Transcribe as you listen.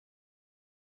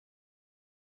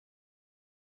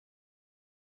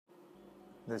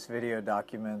This video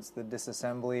documents the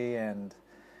disassembly and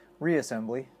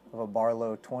reassembly of a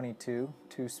Barlow 22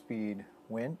 2-speed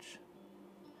winch.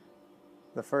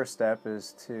 The first step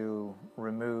is to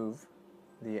remove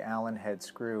the Allen head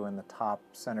screw in the top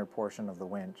center portion of the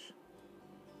winch.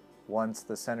 Once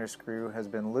the center screw has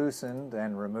been loosened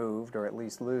and removed, or at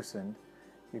least loosened,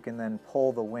 you can then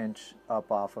pull the winch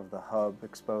up off of the hub,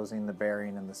 exposing the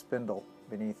bearing and the spindle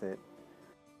beneath it.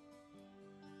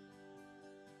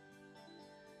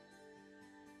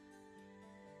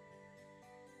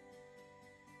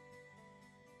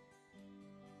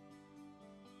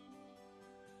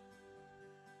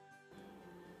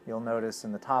 You'll notice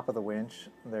in the top of the winch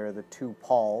there are the two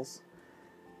pawls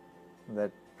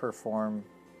that perform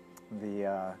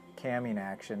the camming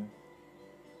action.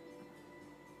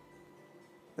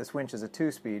 This winch is a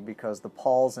 2-speed because the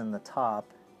pawls in the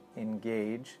top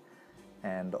engage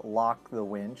and lock the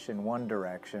winch in one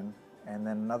direction, and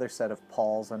then another set of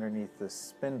pawls underneath the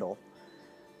spindle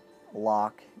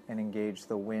lock and engage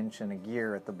the winch and a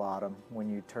gear at the bottom when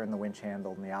you turn the winch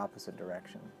handle in the opposite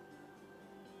direction.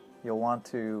 You'll want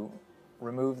to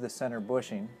remove the center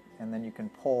bushing, and then you can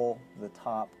pull the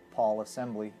top pawl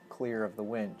assembly clear of the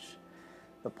winch.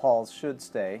 The pawls should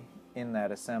stay in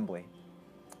that assembly.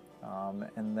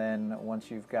 And then once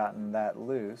you've gotten that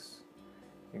loose,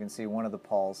 you can see one of the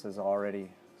pawls has already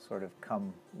sort of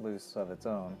come loose of its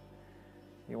own.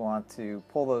 You want to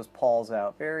pull those pawls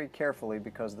out very carefully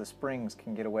because the springs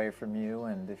can get away from you,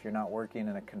 and if you're not working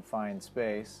in a confined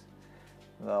space,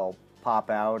 they'll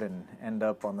pop out and end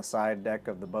up on the side deck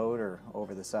of the boat or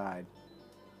over the side.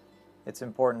 It's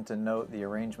important to note the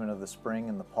arrangement of the spring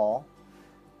and the pawl.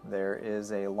 There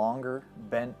is a longer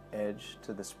bent edge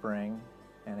to the spring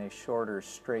and a shorter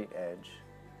straight edge.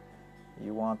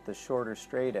 You want the shorter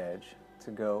straight edge to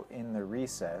go in the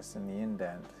recess, in the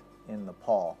indent, in the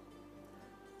pawl,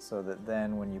 so that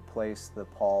then when you place the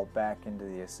pawl back into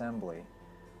the assembly,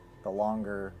 the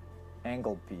longer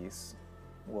angled piece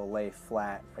will lay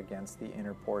flat against the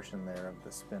inner portion there of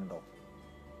the spindle.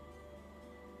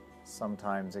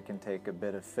 Sometimes it can take a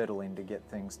bit of fiddling to get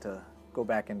things to go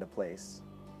back into place.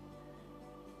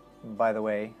 By the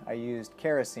way, I used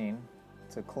kerosene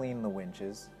to clean the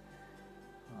winches.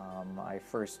 I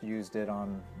first used it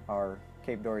on our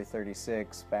Cape Dory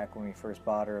 36 back when we first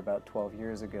bought her about 12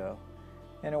 years ago,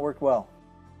 and it worked well.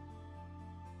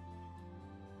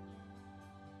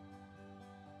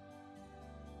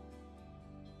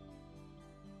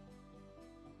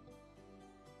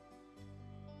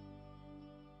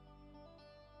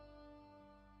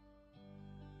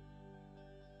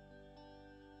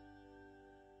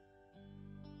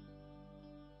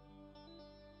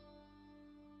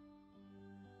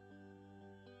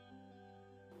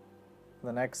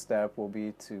 The next step will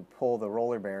be to pull the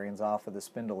roller bearings off of the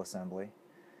spindle assembly,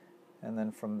 and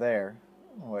then from there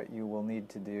what you will need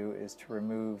to do is to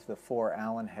remove the 4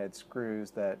 Allen head screws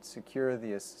that secure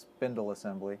the spindle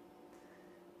assembly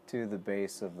to the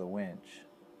base of the winch.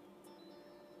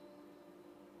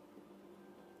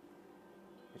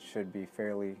 It should be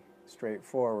fairly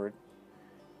straightforward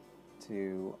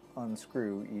to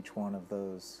unscrew each one of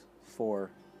those 4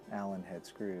 Allen head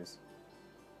screws.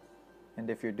 And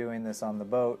if you're doing this on the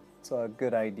boat, it's a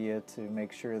good idea to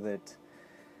make sure that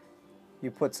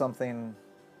you put something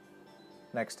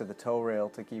next to the tow rail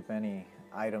to keep any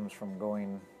items from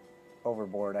going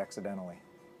overboard accidentally.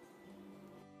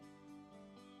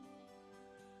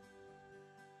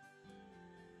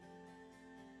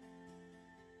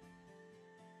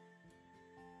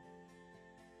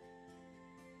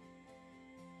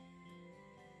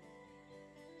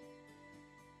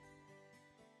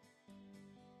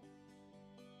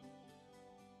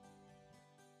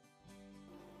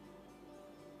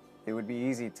 It would be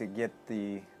easy to get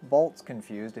the bolts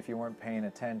confused if you weren't paying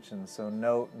attention, so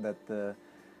note that the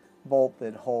bolt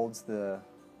that holds the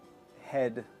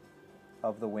head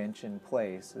of the winch in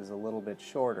place is a little bit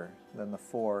shorter than the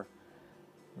 4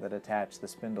 that attach the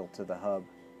spindle to the hub.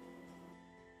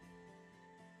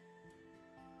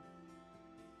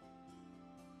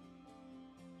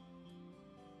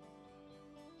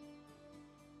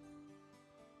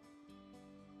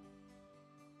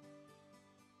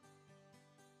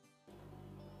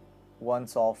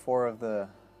 Once all 4 of the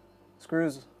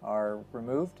screws are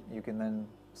removed, you can then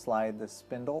slide the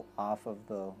spindle off of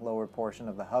the lower portion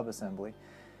of the hub assembly,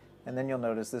 and then you'll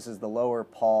notice this is the lower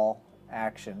pawl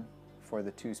action for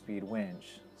the 2-speed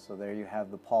winch. So there you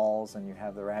have the pawls and you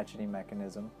have the ratcheting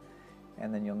mechanism,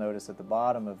 and then you'll notice at the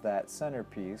bottom of that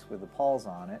centerpiece with the pawls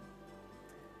on it,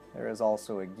 there is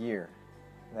also a gear.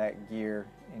 That gear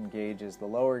engages the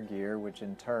lower gear, which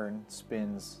in turn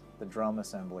spins the drum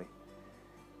assembly.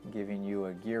 giving you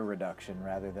a gear reduction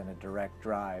rather than a direct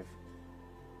drive.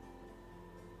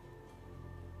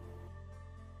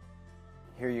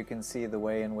 Here you can see the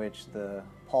way in which the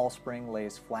pawl spring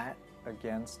lays flat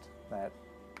against that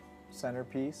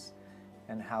centerpiece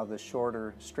and how the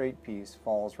shorter straight piece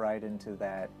falls right into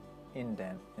that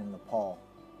indent in the pawl.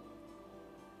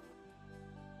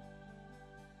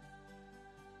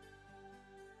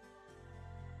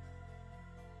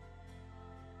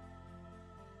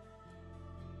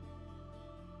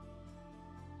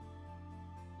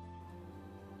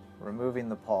 Removing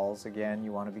the pawls, again,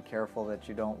 you want to be careful that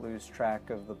you don't lose track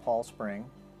of the pawl spring.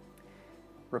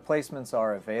 Replacements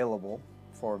are available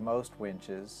for most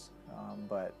winches,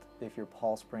 but if your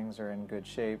pawl springs are in good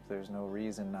shape, there's no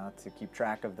reason not to keep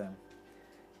track of them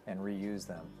and reuse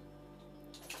them.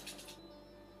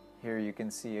 Here you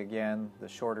can see again the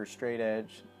shorter straight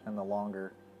edge and the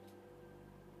longer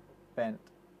bent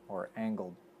or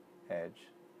angled edge.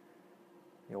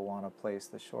 You'll want to place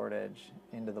the short edge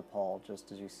into the pawl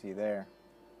just as you see there.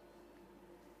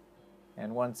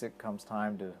 And once it comes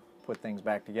time to put things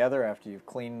back together after you've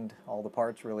cleaned all the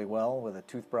parts really well with a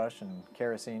toothbrush and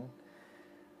kerosene,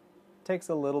 it takes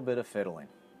a little bit of fiddling.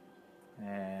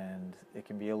 And it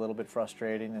can be a little bit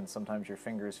frustrating, and sometimes your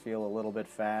fingers feel a little bit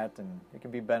fat, and it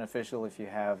can be beneficial if you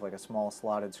have like a small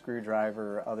slotted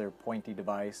screwdriver or other pointy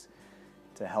device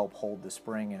to help hold the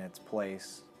spring in its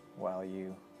place while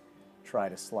you try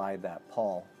to slide that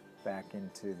pawl back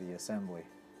into the assembly.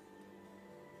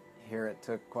 Here it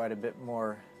took quite a bit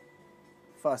more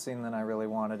fussing than I really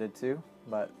wanted it to,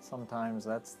 but sometimes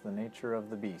that's the nature of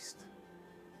the beast.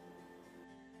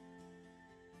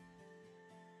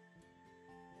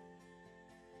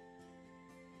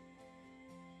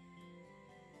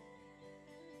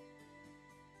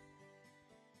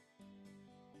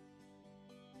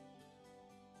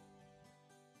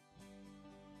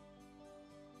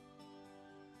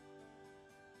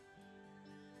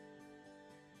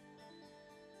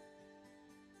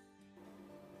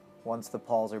 Once the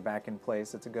pawls are back in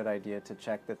place, it's a good idea to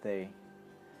check that they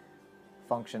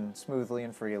function smoothly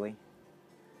and freely.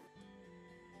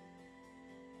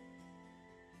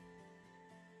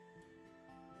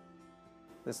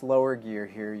 This lower gear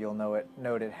here, you'll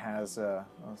note it has a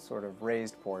sort of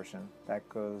raised portion that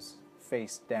goes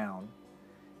face down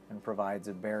and provides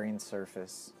a bearing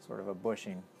surface, sort of a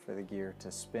bushing for the gear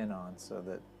to spin on so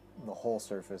that the whole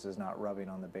surface is not rubbing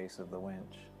on the base of the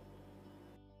winch.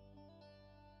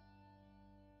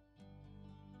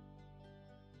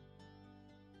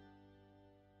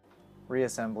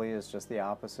 Reassembly is just the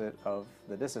opposite of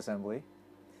the disassembly.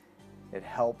 It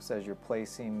helps as you're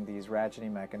placing these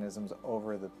ratcheting mechanisms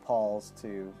over the pawls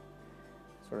to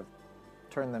sort of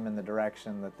turn them in the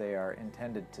direction that they are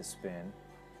intended to spin.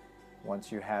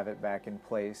 Once you have it back in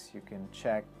place, you can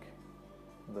check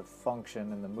the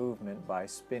function and the movement by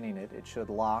spinning it. It should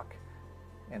lock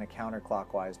in a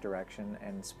counterclockwise direction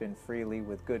and spin freely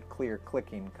with good clear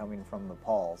clicking coming from the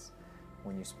pawls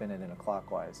when you spin it in a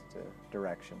clockwise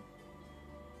direction.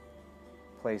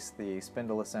 Place the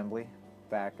spindle assembly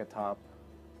back atop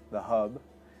the hub.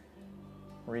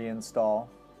 Reinstall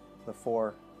the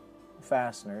 4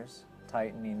 fasteners,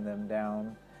 tightening them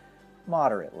down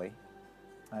moderately.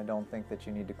 I don't think that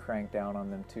you need to crank down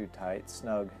on them too tight.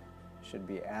 Snug should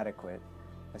be adequate.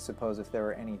 I suppose if there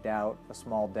were any doubt, a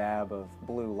small dab of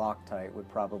blue Loctite would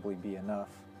probably be enough.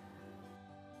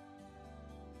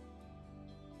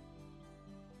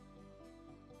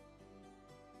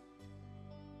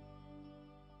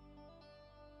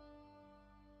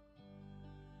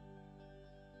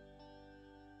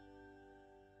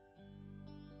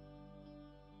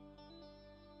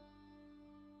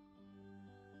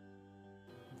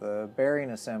 The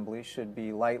bearing assembly should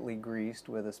be lightly greased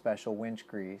with a special winch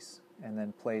grease and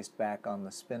then placed back on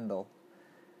the spindle.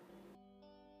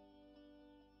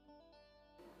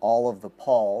 All of the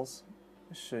pawls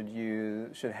should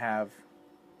have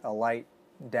a light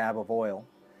dab of oil,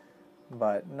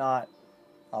 but not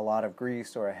a lot of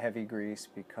grease or a heavy grease,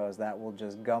 because that will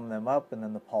just gum them up and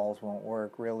then the pawls won't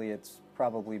work. Really, it's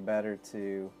probably better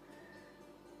to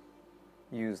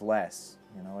use less.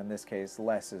 In this case,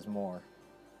 less is more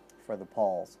for the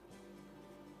pawls.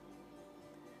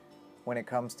 When it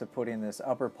comes to putting this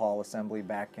upper pawl assembly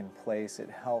back in place, it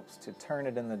helps to turn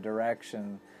it in the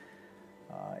direction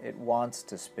it wants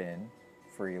to spin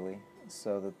freely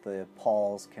so that the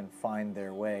pawls can find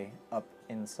their way up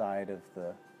inside of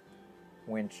the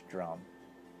winch drum.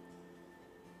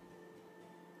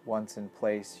 Once in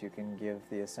place, you can give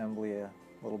the assembly a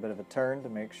little bit of a turn to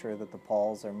make sure that the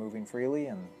pawls are moving freely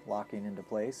and locking into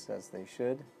place as they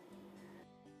should.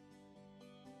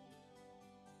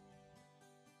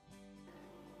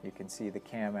 You can see the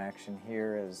cam action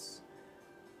here as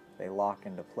they lock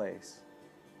into place.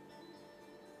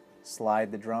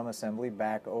 Slide the drum assembly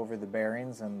back over the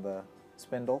bearings and the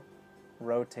spindle.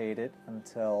 Rotate it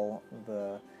until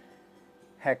the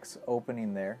hex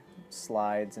opening there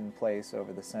slides in place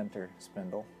over the center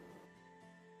spindle.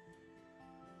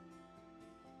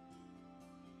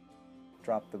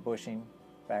 Drop the bushing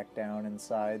back down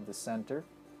inside the center.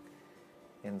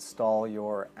 Install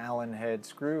your Allen head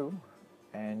screw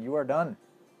and you are done.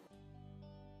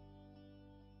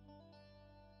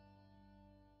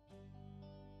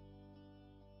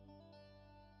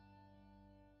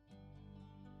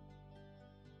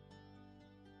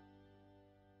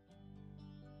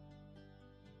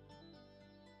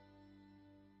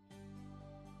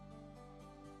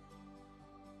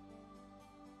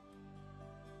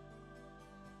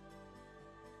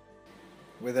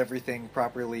 With everything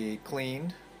properly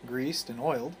cleaned, greased, and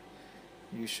oiled,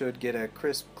 you should get a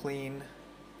crisp, clean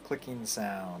clicking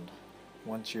sound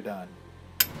once you're done.